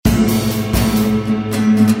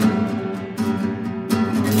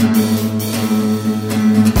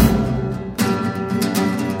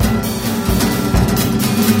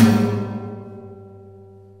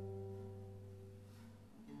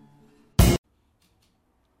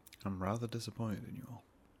I'm rather disappointed in you all.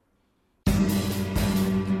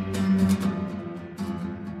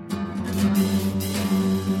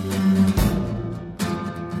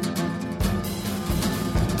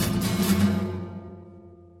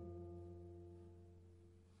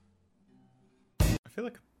 I feel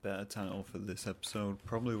like a better title for this episode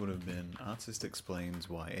probably would have been Artist Explains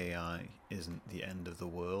Why AI Isn't the End of the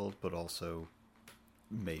World, but also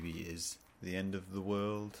maybe is the end of the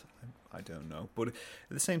world. I don't know. But at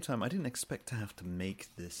the same time, I didn't expect to have to make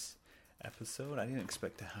this episode. I didn't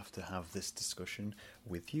expect to have this discussion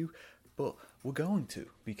with you. But we're going to,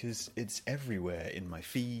 because it's everywhere in my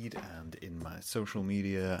feed and in my social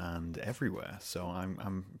media and everywhere. So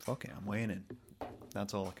I'm weighing in.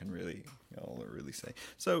 That's all I really say.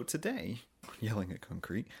 So today, Yelling at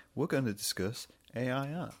Concrete, we're going to discuss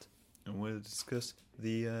AI art, and we're going to discuss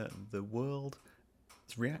the world's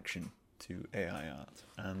reaction to AI art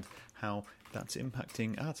and how that's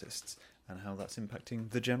impacting artists, and how that's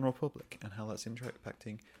impacting the general public, and how that's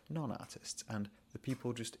impacting non-artists and the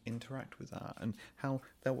people just interact with art, and how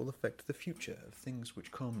that will affect the future of things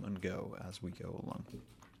which come and go as we go along.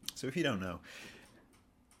 So if you don't know,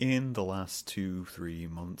 in the last 2-3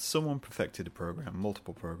 months, someone perfected a program,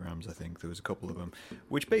 multiple programs, I think, there was a couple of them,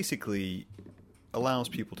 which basically allows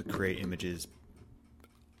people to create images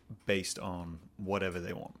based on whatever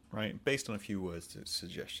they want, right? Based on a few words to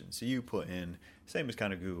suggestions. So you put in, same as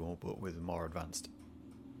kind of Google, but with a more advanced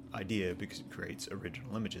idea, because it creates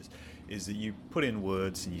original images, is that you put in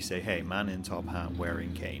words and you say, hey, man in top hat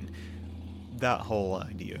wearing cane. That whole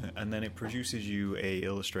idea. And then it produces you a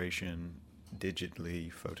illustration,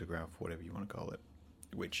 digitally, photograph, whatever you want to call it,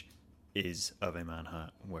 which is of a man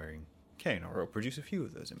hat wearing cane, or it'll produce a few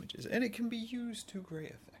of those images. And it can be used to great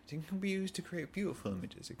effect. It can be used to create beautiful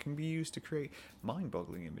images. It can be used to create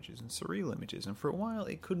mind-boggling images and surreal images. And for a while,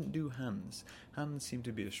 it couldn't do hands. Hands seemed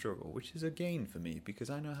to be a struggle, which is a gain for me, because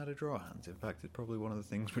I know how to draw hands. In fact, it's probably one of the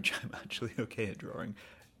things which I'm actually okay at drawing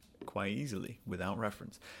quite easily, without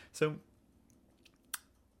reference. So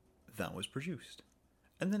that was produced.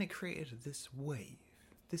 And then it created this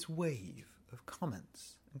wave of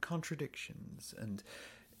comments and contradictions and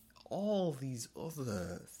all these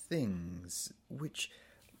other things, which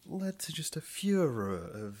led to just a furor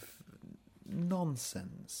of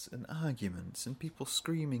nonsense and arguments and people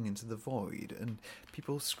screaming into the void and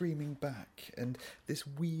people screaming back, and this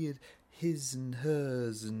weird his and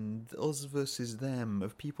hers and us versus them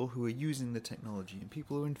of people who are using the technology and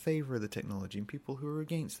people who are in favour of the technology and people who are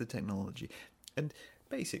against the technology. And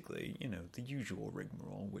basically, the usual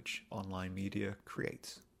rigmarole which online media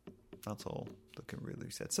creates. That's all that can really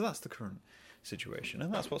be said. So that's the current situation,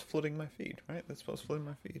 and that's what's flooding my feed, right? That's what's flooding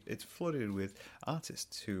my feed. It's flooded with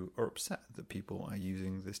artists who are upset that people are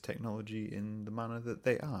using this technology in the manner that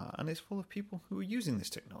they are, and it's full of people who are using this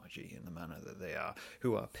technology in the manner that they are,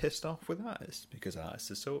 who are pissed off with artists because artists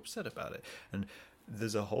are so upset about it. And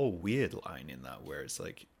there's a whole weird line in that where it's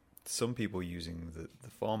like, some people using the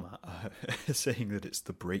format are saying that it's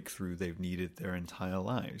the breakthrough they've needed their entire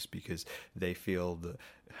lives, because they feel that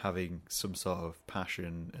having some sort of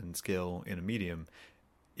passion and skill in a medium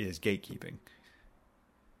is gatekeeping,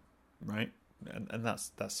 right? And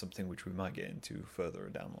that's something which we might get into further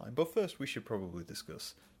down the line. But first, we should probably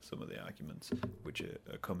discuss some of the arguments which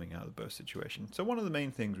are coming out of both situations. So one of the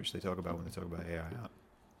main things which they talk about when they talk about AI art,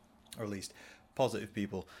 or at least positive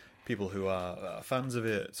people who are fans of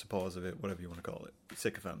it, supporters of it, whatever you want to call it,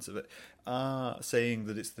 sycophants of it, are saying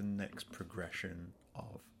that it's the next progression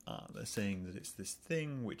of art. They're saying that it's this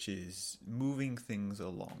thing which is moving things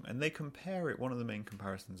along. And they compare it, one of the main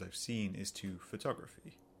comparisons I've seen is to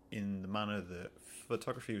photography, in the manner that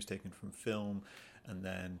photography was taken from film and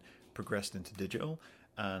then progressed into digital.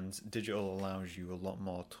 And digital allows you a lot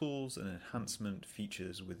more tools and enhancement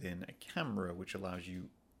features within a camera, which allows you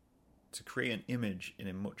to create an image in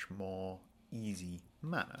a much more easy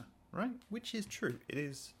manner, right? Which is true. It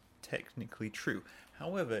is technically true.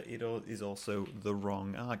 However, it is also the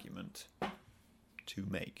wrong argument to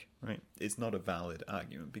make, right? It's not a valid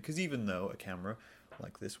argument, because even though a camera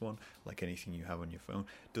like this one, like anything you have on your phone,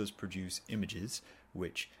 does produce images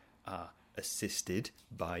which are assisted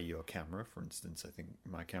by your camera. For instance, I think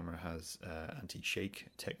my camera has anti-shake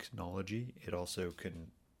technology. It also can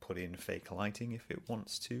put in fake lighting if it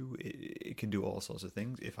wants to. It can do all sorts of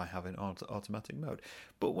things if I have it on automatic mode.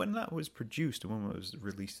 But when that was produced and when it was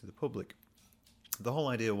released to the public, the whole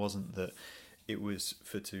idea wasn't that it was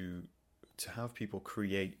to have people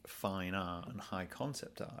create fine art and high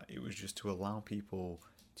concept art. It was just to allow people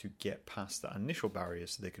to get past that initial barrier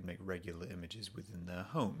so they can make regular images within their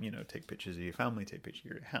home. Take pictures of your family, take pictures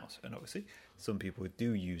of your house. And obviously, some people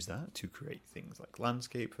do use that to create things like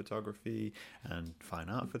landscape photography and fine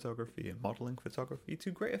art photography and modeling photography to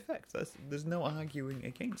great effect. There's no arguing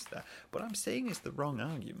against that. But I'm saying it's the wrong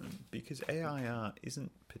argument because AI art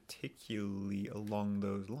isn't particularly along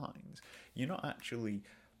those lines. You're not actually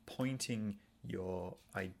pointing your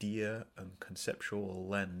idea and conceptual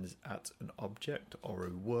lens at an object or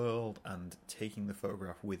a world and taking the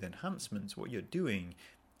photograph with enhancements. What you're doing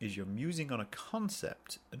is you're musing on a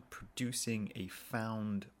concept and producing a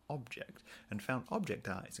found object. And found object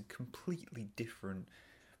art is a completely different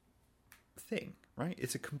thing, right?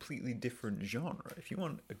 It's a completely different genre. If you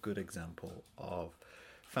want a good example of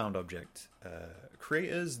found object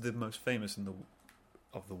creators, the most famous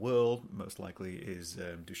of the world, most likely, is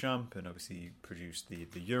Duchamp, and obviously he produced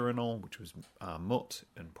the urinal, which was mutt,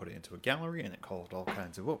 and put it into a gallery, and it caused all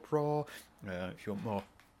kinds of uproar. If you want more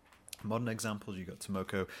modern examples, you got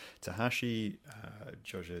Tomoko Tahashi,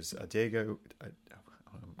 Georges Adego.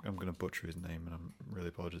 I'm going to butcher his name, and I'm really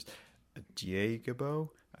apologize.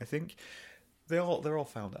 Diego, I think. They're all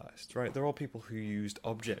found artists, right? They're all people who used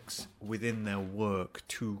objects within their work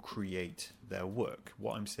to create their work.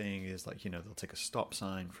 What I'm saying is, they'll take a stop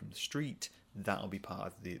sign from the street. That'll be part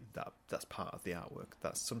of that's part of the artwork.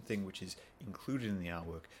 That's something which is included in the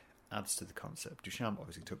artwork, adds to the concept. Duchamp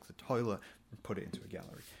obviously took the toilet and put it into a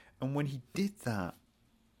gallery. And when he did that,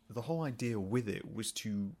 the whole idea with it was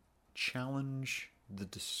to challenge the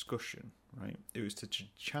discussion, right? It was to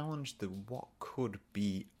challenge what could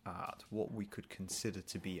be art, what we could consider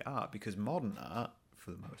to be art, because modern art,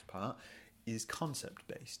 for the most part, is concept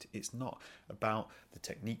based. It's not about the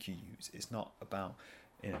technique you use. It's not about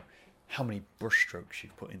how many brushstrokes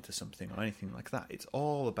you've put into something or anything like that. It's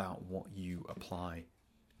all about what you apply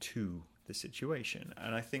to the situation.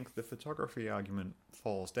 And I think the photography argument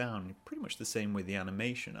falls down pretty much the same way the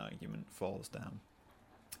animation argument falls down.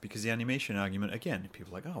 Because the animation argument, again,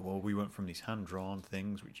 people are like, oh, well, we went from these hand-drawn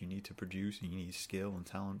things which you need to produce and you need skill and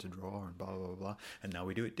talent to draw and blah, blah, blah, and now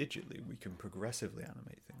we do it digitally. We can progressively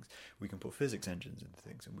animate things. We can put physics engines into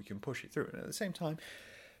things and we can push it through. And at the same time,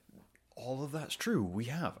 all of that's true. We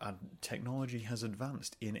have. Technology has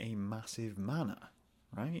advanced in a massive manner,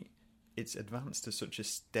 right? It's advanced to such a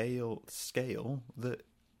scale that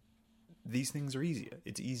these things are easier.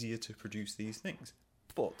 It's easier to produce these things.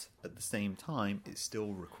 But at the same time, it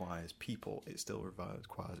still requires people, it still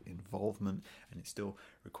requires involvement, and it still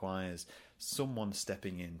requires someone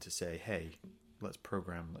stepping in to say, hey, let's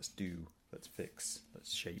program, let's do, let's fix,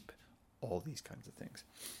 let's shape, all these kinds of things.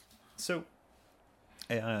 So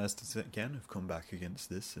AI artists, again, have come back against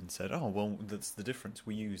this and said, oh, well, that's the difference.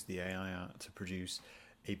 We use the AI art to produce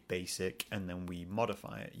a basic, and then we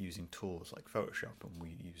modify it using tools like Photoshop, and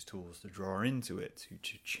we use tools to draw into it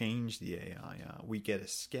to change the AI art. We get a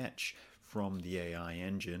sketch from the AI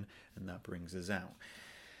engine, and that brings us out.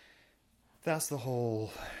 That's the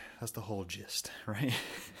whole gist, right?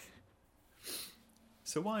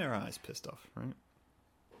 So why are artists pissed off, right?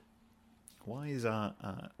 Why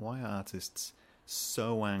are artists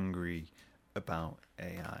so angry about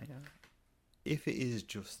AI? If it is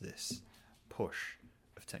just this push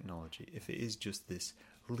of technology, if it is just this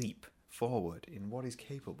leap forward in what is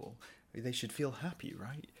capable, they should feel happy,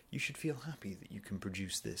 right? You should feel happy that you can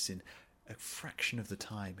produce this in a fraction of the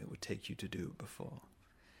time it would take you to do it before.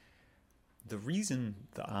 The reason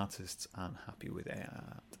that artists aren't happy with AI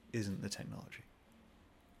art isn't the technology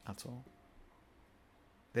at all.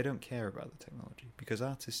 They don't care about the technology because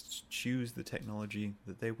artists choose the technology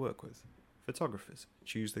that they work with. Photographers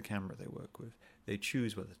choose the camera they work with. They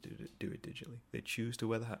choose whether to do it digitally. They choose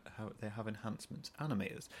to how they have enhancements.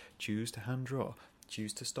 Animators choose to hand draw,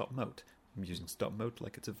 choose to stop mode. I'm using stop mode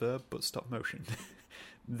like it's a verb, but stop motion.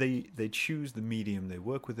 They choose the medium they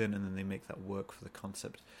work within, and then they make that work for the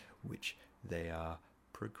concept which they are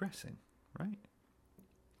progressing, right?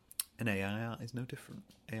 And AI art is no different.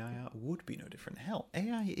 AI art would be no different. Hell,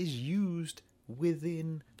 AI is used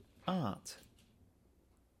within art.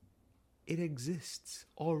 It exists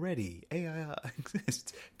already. AI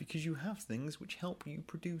exists because you have things which help you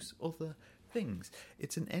produce other things.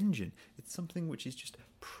 It's an engine. It's something which is just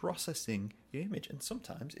processing your image, and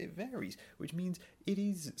sometimes it varies, which means it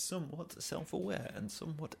is somewhat self-aware and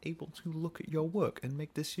somewhat able to look at your work and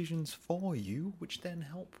make decisions for you, which then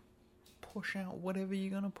help push out whatever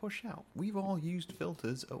you're going to push out. We've all used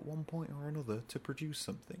filters at one point or another to produce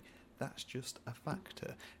something. That's just a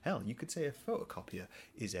factor. Hell, you could say a photocopier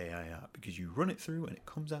is AI art because you run it through and it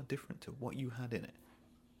comes out different to what you had in it.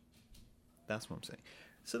 That's what I'm saying.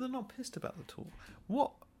 So they're not pissed about the tool.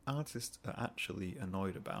 What artists are actually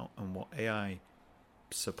annoyed about, and what AI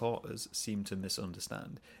supporters seem to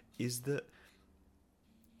misunderstand, is that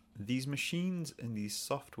these machines and these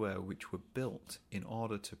software which were built in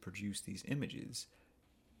order to produce these images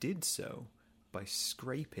did so by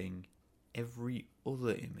scraping every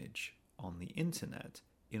other image on the internet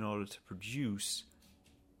in order to produce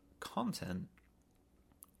content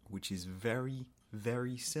which is very,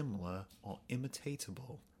 very similar or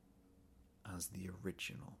imitatable as the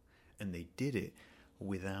original. And they did it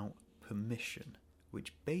without permission,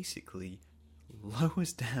 which basically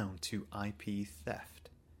lowers down to IP theft,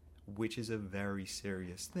 which is a very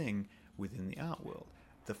serious thing within the art world.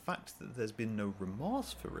 The fact that there's been no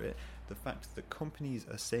remorse for it, the fact that companies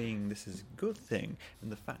are saying this is a good thing,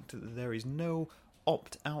 and the fact that there is no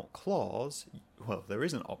opt-out clause, well, there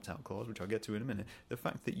is an opt-out clause, which I'll get to in a minute, the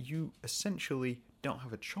fact that you essentially don't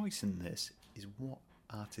have a choice in this is what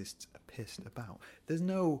artists are pissed about. There's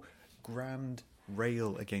no grand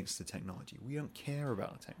rail against the technology. We don't care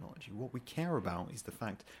about the technology. What we care about is the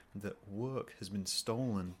fact that work has been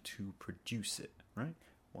stolen to produce it, right?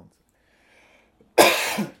 One thing.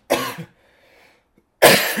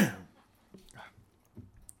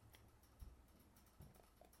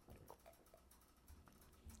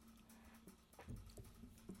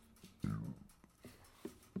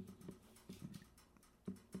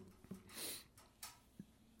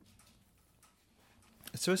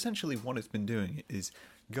 So essentially what it's been doing is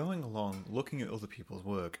going along, looking at other people's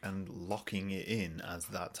work and locking it in as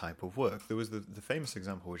that type of work. There was the famous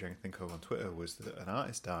example, which I can think of on Twitter, was that an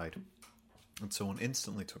artist died and someone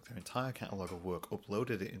instantly took their entire catalogue of work,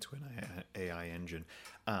 uploaded it into an AI engine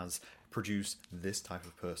as produce this type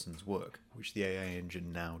of person's work, which the AI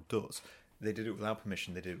engine now does. They did it without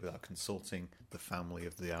permission, they did it without consulting the family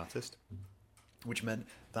of the artist, which meant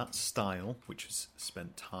that style, which has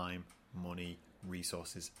spent time, money,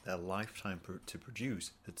 resources, their lifetime to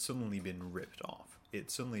produce, had suddenly been ripped off.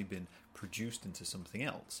 It's suddenly been produced into something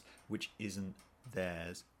else, which isn't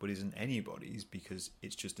theirs, but isn't anybody's, because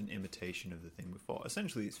it's just an imitation of the thing before.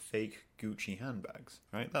 Essentially, it's fake Gucci handbags,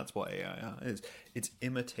 right? That's what AI is. It's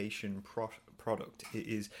imitation product. It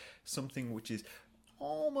is something which is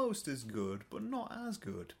almost as good, but not as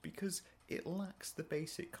good, because it lacks the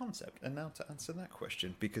basic concept. And now to answer that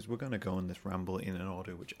question, because we're going to go on this ramble in an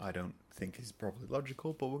order which I don't think is probably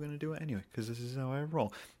logical, but we're going to do it anyway, because this is how I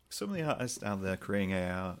roll. Some of the artists out there creating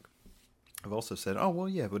AI have also said, oh, well,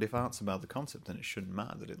 yeah, but if art's about the concept, then it shouldn't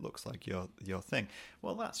matter that it looks like your thing.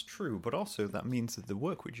 Well, that's true, but also that means that the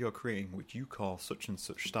work which you're creating, which you call such and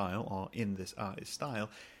such style, or in this artist style,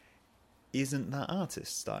 isn't that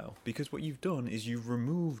artist style, because what you've done is you've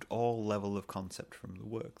removed all level of concept from the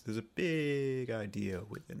work. There's a big idea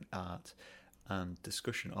within art and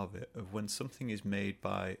discussion of it, of when something is made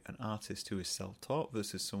by an artist who is self-taught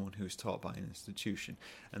versus someone who is taught by an institution,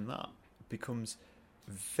 and that becomes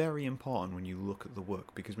very important when you look at the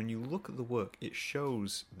work, because when you look at the work, it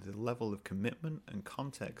shows the level of commitment and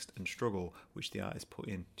context and struggle which the artist put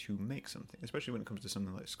in to make something, especially when it comes to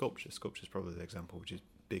something like sculpture. Sculpture is probably the example which is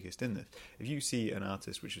biggest in this. If you see an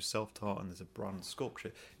artist which is self-taught and there's a bronze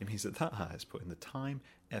sculpture, it means that artist put in the time,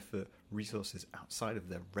 effort, resources outside of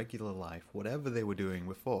their regular life, whatever they were doing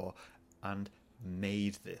before, and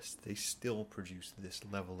made this. They still produce this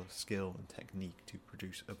level of skill and technique to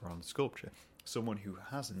produce a bronze sculpture. Someone who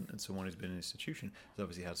hasn't, and someone who's been in an institution, has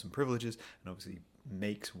obviously had some privileges and obviously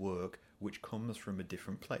makes work which comes from a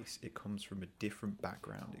different place. It comes from a different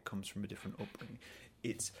background. It comes from a different upbringing.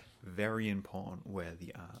 It's very important where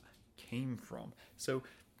the art came from. So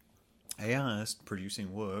an artist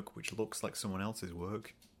producing work which looks like someone else's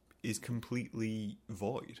work is completely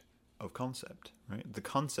void of concept, right? The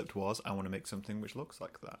concept was, I want to make something which looks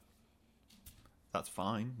like that. That's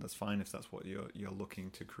fine. That's fine if that's what you're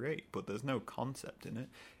looking to create, but there's no concept in it.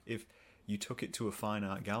 If you took it to a fine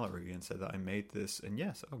art gallery and said that I made this, and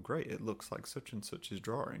yes, oh great, it looks like such and such's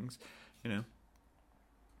drawings,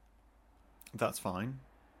 that's fine,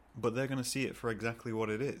 but they're going to see it for exactly what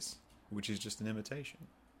it is, which is just an imitation.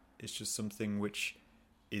 It's just something which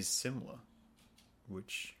is similar,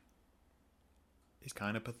 which is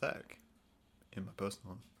kind of pathetic, in my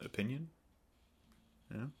personal opinion.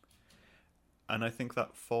 And I think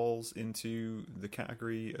that falls into the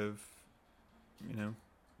category of,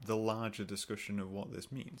 the larger discussion of what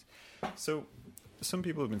this means. So, some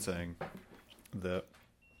people have been saying that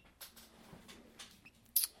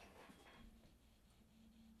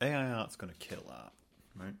AI art's going to kill art,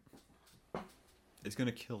 right? It's going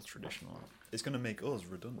to kill traditional art. It's going to make us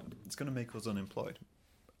redundant. It's going to make us unemployed.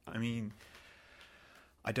 I mean,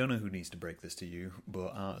 I don't know who needs to break this to you,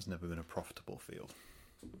 but art has never been a profitable field.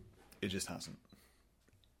 It just hasn't.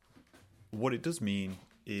 What it does mean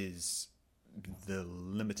is the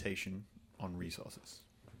limitation on resources,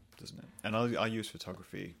 doesn't it? And I'll use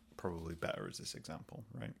photography probably better as this example,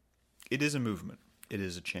 right? It is a movement. It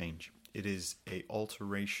is a change. It is a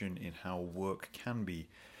alteration in how work can be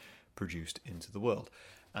produced into the world,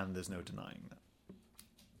 and there's no denying that.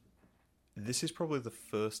 This is probably the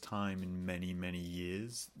first time in many, many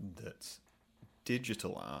years that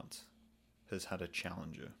digital art has had a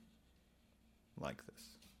challenger like this.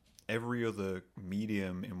 Every other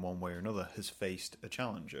medium in one way or another has faced a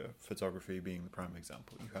challenger, photography being the prime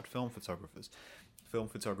example. You had film photographers. Film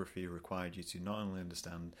photography required you to not only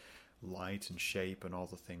understand light and shape and all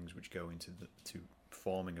the things which go into to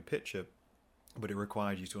forming a picture, but it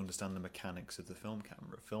required you to understand the mechanics of the film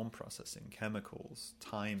camera, film processing, chemicals,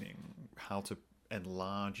 timing, how to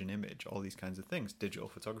enlarge an image, all these kinds of things. Digital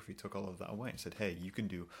photography took all of that away and said, hey, you can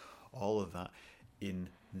do all of that in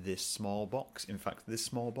this small box. In fact, this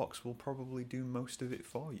small box will probably do most of it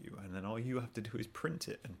for you, and then all you have to do is print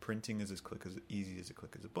it, and printing is as easy as a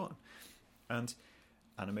click of a button. And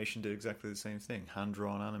animation did exactly the same thing.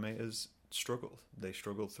 Hand-drawn animators struggled. They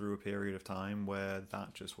struggled through a period of time where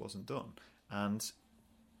that just wasn't done. And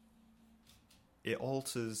it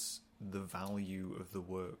alters the value of the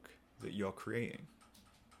work that you're creating.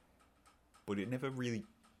 But it never really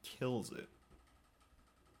kills it.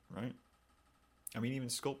 Right? I mean, even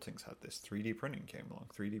sculpting's had this. 3D printing came along.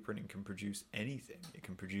 3D printing can produce anything. It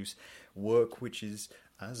can produce work which is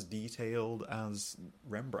as detailed as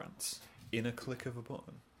Rembrandt's in a click of a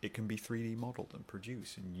button. It can be 3D modeled and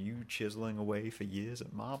produced. And you chiseling away for years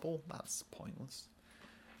at marble, that's pointless.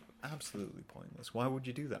 Absolutely pointless. Why would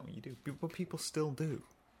you do that when you do? But people still do,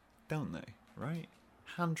 don't they? Right?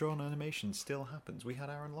 Hand-drawn animation still happens. We had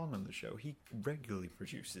Aaron Long on the show. He regularly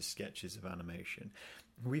produces sketches of animation.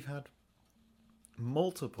 We've had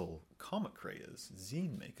multiple comic creators,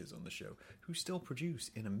 zine makers on the show, who still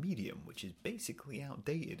produce in a medium which is basically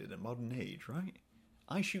outdated in a modern age, right?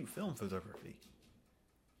 I shoot film photography.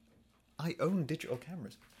 I own digital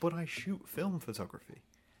cameras, but I shoot film photography.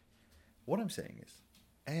 What I'm saying is,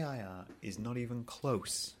 AI art is not even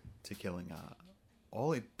close to killing art.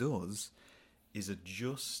 All it does is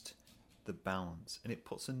adjust the balance, and it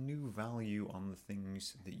puts a new value on the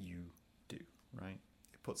things that you do, right?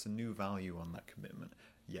 It puts a new value on that commitment.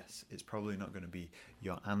 Yes, it's probably not going to be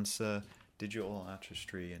your answer. Digital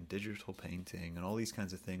artistry and digital painting and all these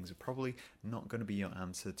kinds of things are probably not going to be your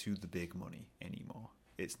answer to the big money anymore.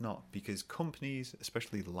 It's not, because companies,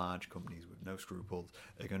 especially large companies with no scruples,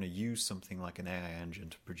 are going to use something like an AI engine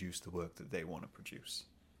to produce the work that they want to produce.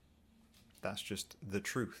 That's just the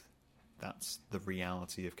truth. That's the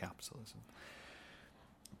reality of capitalism.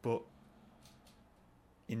 But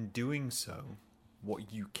in doing so,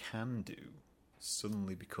 what you can do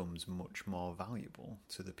suddenly becomes much more valuable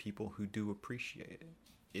to the people who do appreciate it.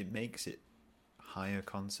 It makes it higher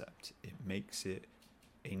concept. It makes it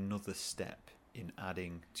another step in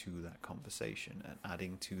adding to that conversation and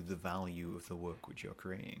adding to the value of the work which you're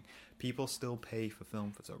creating. People still pay for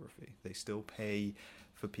film photography. They still pay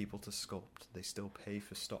for people to sculpt. They still pay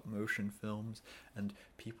for stop motion films, and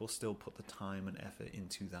people still put the time and effort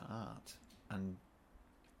into that art. And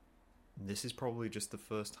this is probably just the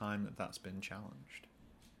first time that that's been challenged.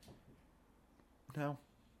 Now,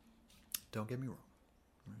 don't get me wrong.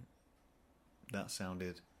 Right? That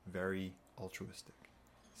sounded very altruistic.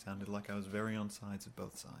 Sounded like I was very on sides of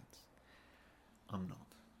both sides. I'm not.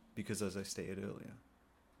 Because as I stated earlier,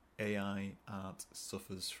 AI art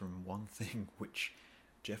suffers from one thing which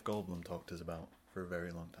Jeff Goldblum talked to us about for a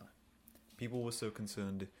very long time. People were so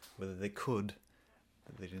concerned whether they could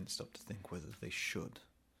that they didn't stop to think whether they should.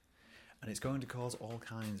 And it's going to cause all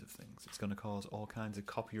kinds of things. It's going to cause all kinds of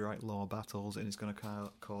copyright law battles, and it's going to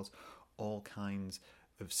cause all kinds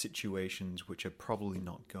of situations which are probably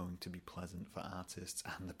not going to be pleasant for artists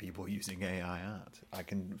and the people using AI art. I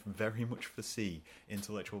can very much foresee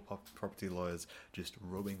intellectual property lawyers just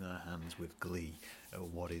rubbing their hands with glee at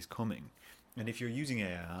what is coming. And if you're using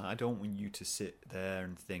AI art, I don't want you to sit there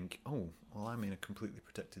and think, oh, well, I'm in a completely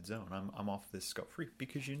protected zone. I'm off this scot-free,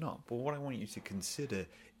 because you're not. But what I want you to consider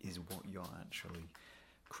is what you're actually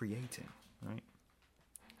creating, right?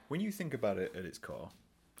 When you think about it at its core,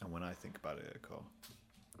 and when I think about it at its core,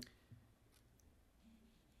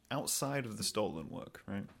 outside of the stolen work,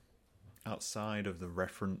 right? Outside of the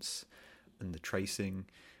reference and the tracing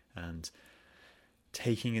and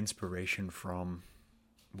taking inspiration from,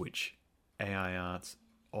 which AI art,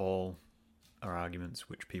 all are arguments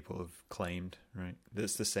which people have claimed, right?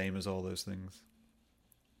 That's the same as all those things.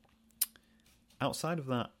 Outside of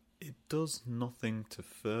that, it does nothing to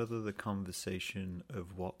further the conversation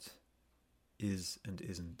of what is and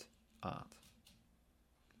isn't art.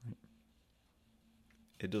 Right?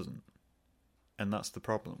 It doesn't. And that's the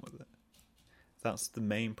problem with it. That's the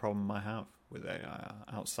main problem I have with AI,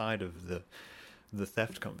 outside of the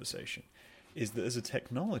theft conversation, is that as a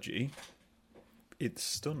technology, it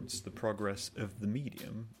stunts the progress of the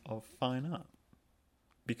medium of fine art.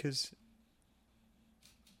 Because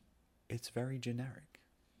it's very generic.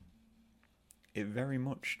 It very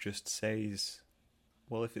much just says,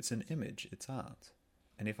 well, if it's an image, it's art.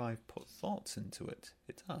 And if I put thoughts into it,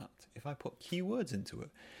 it's art. If I put keywords into it,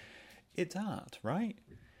 it's art, right?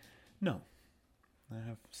 No. I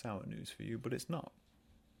have sour news for you, but it's not.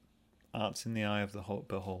 Art's in the eye of the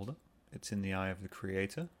beholder. It's in the eye of the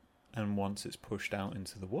creator. And once it's pushed out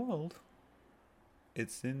into the world,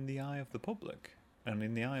 it's in the eye of the public. And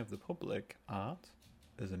in the eye of the public, art,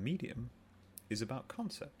 as a medium, is about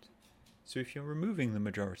concept. So if you're removing the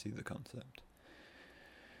majority of the concept,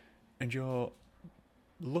 and you're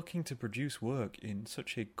looking to produce work in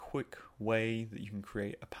such a quick way that you can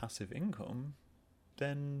create a passive income,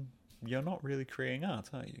 then you're not really creating art,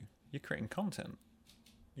 are you? You're creating content.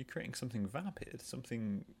 You're creating something vapid,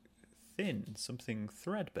 something thin, something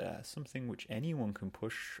threadbare, something which anyone can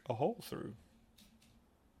push a hole through.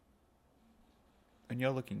 And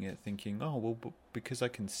you're looking at it thinking, oh, well, but because I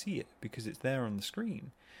can see it, because it's there on the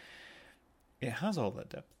screen, it has all that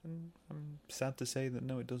depth. And I'm sad to say that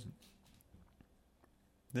no, it doesn't.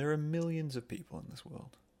 There are millions of people in this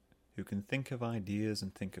world who can think of ideas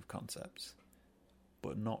and think of concepts,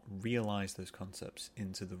 but not realize those concepts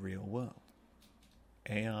into the real world.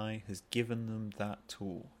 AI has given them that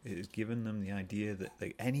tool. It has given them the idea that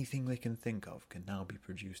anything they can think of can now be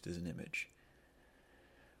produced as an image.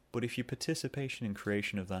 But if your participation in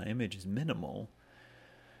creation of that image is minimal,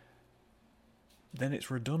 then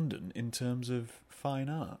it's redundant in terms of fine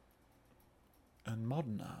art and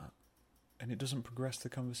modern art, and it doesn't progress the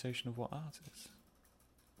conversation of what art is.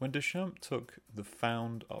 When Duchamp took the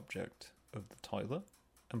found object of the toilet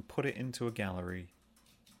and put it into a gallery,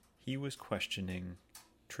 he was questioning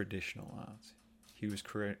traditional art. He was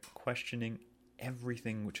questioning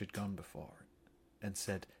everything which had gone before it and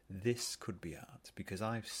said, this could be art because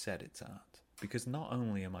I've said it's art. Because not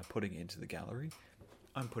only am I putting it into the gallery,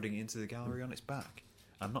 I'm putting it into the gallery on its back.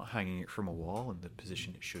 I'm not hanging it from a wall in the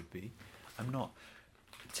position it should be. I'm not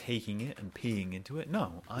taking it and peeing into it.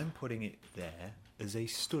 No, I'm putting it there as a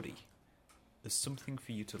study. As something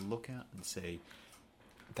for you to look at and say,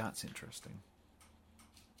 that's interesting.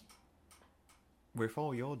 Where if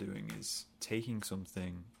all you're doing is taking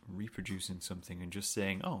something, reproducing something, and just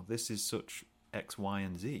saying, oh, this is such X, Y,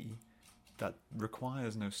 and Z, that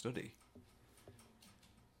requires no study.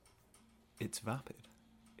 It's vapid.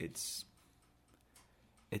 It's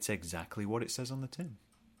exactly what it says on the tin.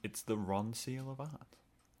 It's the Ron seal of art.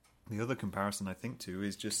 The other comparison I think to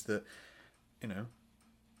is just that,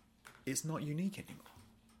 it's not unique anymore.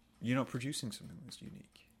 You're not producing something that's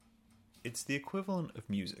unique. It's the equivalent of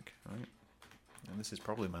music, right? And this is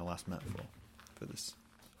probably my last metaphor for this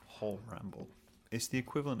whole ramble. It's the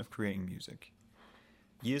equivalent of creating music.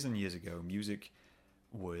 Years and years ago, music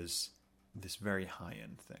was this very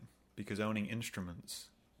high-end thing, because owning instruments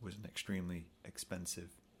was an extremely expensive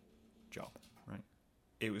job, right?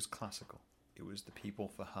 It was classical. It was the people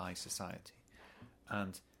for high society.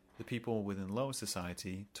 And the people within lower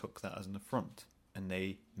society took that as an affront, and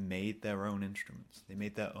they made their own instruments. They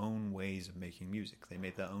made their own ways of making music. They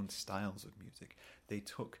made their own styles of music. They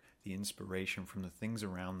took the inspiration from the things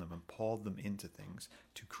around them and poured them into things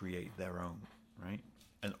to create their own, right?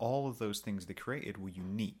 And all of those things they created were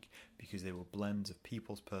unique because they were blends of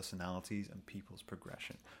people's personalities and people's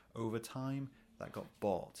progression. Over time, that got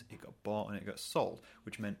bought. It got bought and it got sold,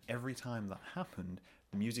 which meant every time that happened,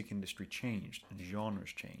 the music industry changed and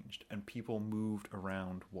genres changed and people moved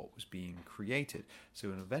around what was being created. So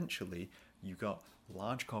eventually you got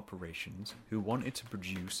large corporations who wanted to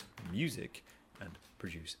produce music and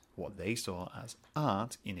produce what they saw as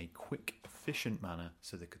art in a quick, efficient manner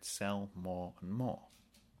so they could sell more and more.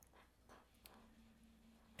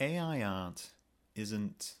 AI art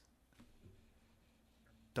isn't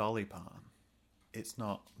Dolly Parton. It's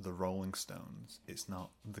not the Rolling Stones. It's not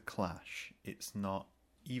the Clash. It's not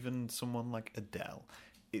even someone like Adele.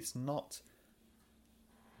 It's not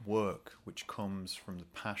work which comes from the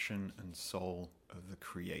passion and soul of the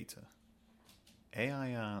creator.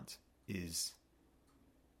 AI art is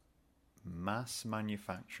mass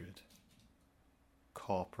manufactured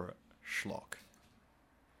corporate schlock.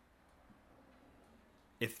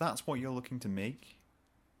 If that's what you're looking to make,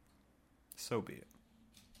 so be it.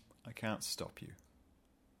 I can't stop you.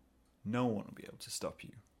 No one will be able to stop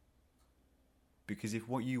you. Because if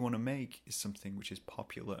what you want to make is something which is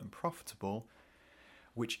popular and profitable,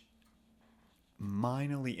 which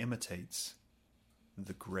minorly imitates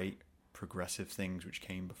the great progressive things which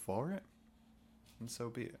came before it, then so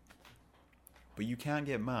be it. But you can't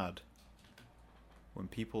get mad when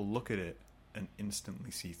people look at it and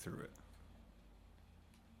instantly see through it.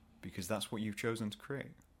 Because that's what you've chosen to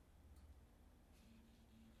create.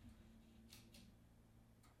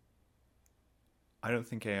 I don't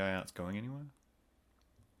think AI art's going anywhere,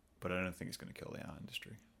 but I don't think it's going to kill the art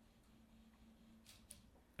industry.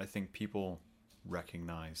 I think people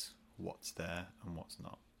recognize what's there and what's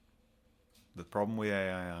not. The problem with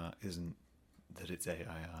AI art isn't that it's AI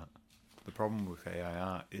art. The problem with AI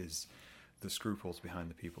art is the scruples behind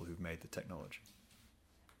the people who've made the technology.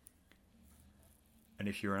 And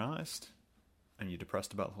if you're an artist and you're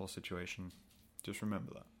depressed about the whole situation, just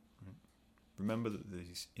remember that. Right? Remember that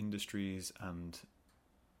these industries and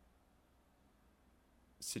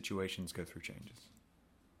situations go through changes.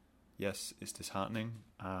 Yes, it's disheartening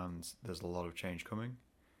and there's a lot of change coming,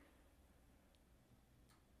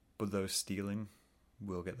 but those stealing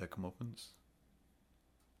will get their comeuppance.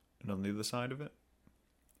 And on the other side of it,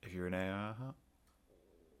 if you're an AI art,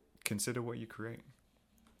 consider what you create.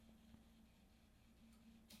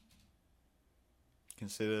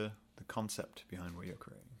 Consider the concept behind what you're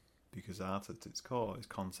creating, because art at its core is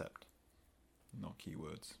concept, not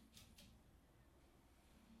keywords.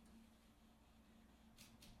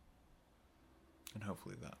 And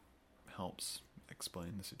hopefully that helps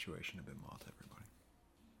explain the situation a bit more to everybody.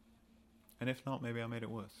 And if not, maybe I made it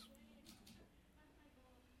worse.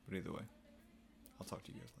 But either way, I'll talk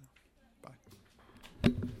to you guys later. Bye.